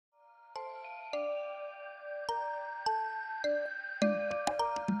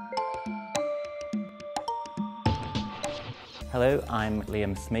Hello, I'm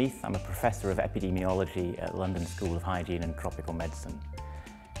Liam Smeeth. I'm a Professor of Epidemiology at London School of Hygiene and Tropical Medicine.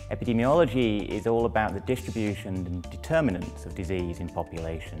 Epidemiology is all about the distribution and determinants of disease in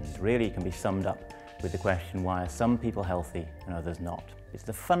populations. Really, it can be summed up with the question, why are some people healthy and others not? It's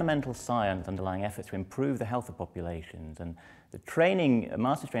the fundamental science underlying efforts to improve the health of populations, and the training,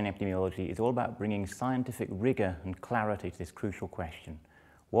 master's training in epidemiology is all about bringing scientific rigour and clarity to this crucial question.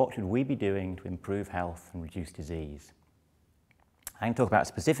 What should we be doing to improve health and reduce disease? I can talk about a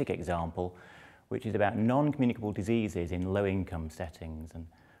specific example, which is about non-communicable diseases in low-income settings. And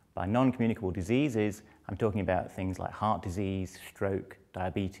by non-communicable diseases, I'm talking about things like heart disease, stroke,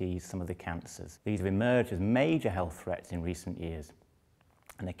 diabetes, some of the cancers. These have emerged as major health threats in recent years.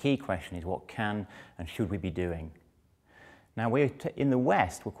 And the key question is, what can and should we be doing? Now, in the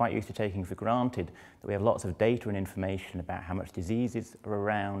West, we're quite used to taking for granted that we have lots of data and information about how much diseases are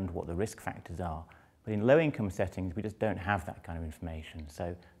around, what the risk factors are. But in low-income settings, we just don't have that kind of information.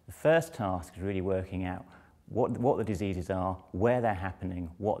 So the first task is really working out what the diseases are, where they're happening,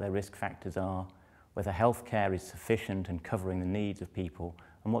 what their risk factors are, whether healthcare is sufficient and covering the needs of people,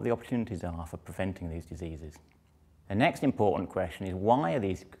 and what the opportunities are for preventing these diseases. The next important question is, why are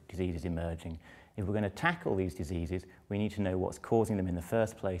these diseases emerging? If we're going to tackle these diseases, we need to know what's causing them in the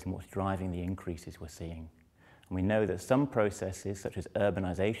first place and what's driving the increases we're seeing. And we know that some processes, such as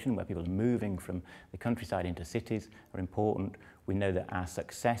urbanisation, where people are moving from the countryside into cities, are important. We know that our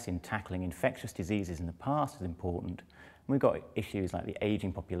success in tackling infectious diseases in the past is important. And we've got issues like the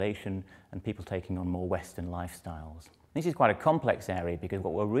ageing population and people taking on more Western lifestyles. This is quite a complex area, because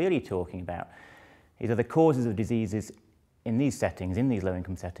what we're really talking about are the causes of diseases in these settings, in these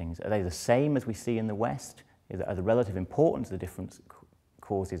low-income settings. Are they the same as we see in the West? Are the relative importance of the different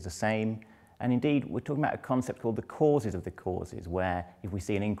causes the same? And indeed, we're talking about a concept called the causes of the causes, where if we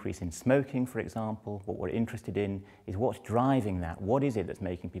see an increase in smoking, for example, what we're interested in is what's driving that. What is it that's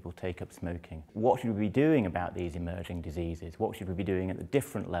making people take up smoking? What should we be doing about these emerging diseases? What should we be doing at the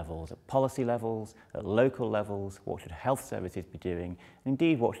different levels, at policy levels, at local levels? What should health services be doing? And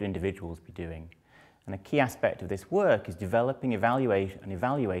indeed, what should individuals be doing? And a key aspect of this work is developing,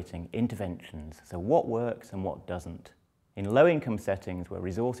 evaluating interventions. So what works and what doesn't. In low-income settings where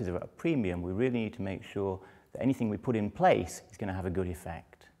resources are at a premium, we really need to make sure that anything we put in place is going to have a good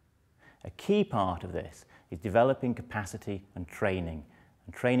effect. A key part of this is developing capacity and training.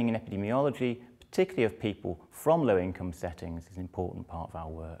 And training in epidemiology, particularly of people from low-income settings, is an important part of our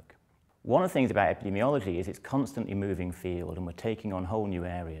work. One of the things about epidemiology is it's a constantly moving field, and we're taking on whole new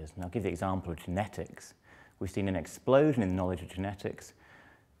areas. And I'll give the example of genetics. We've seen an explosion in the knowledge of genetics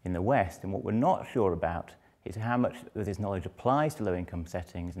in the West, and what we're not sure about is how much of this knowledge applies to low-income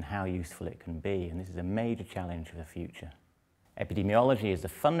settings and how useful it can be, and this is a major challenge for the future. Epidemiology is the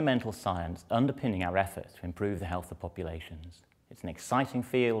fundamental science underpinning our efforts to improve the health of populations. It's an exciting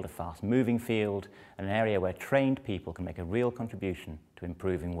field, a fast-moving field, and an area where trained people can make a real contribution to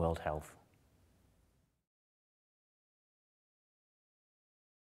improving world health.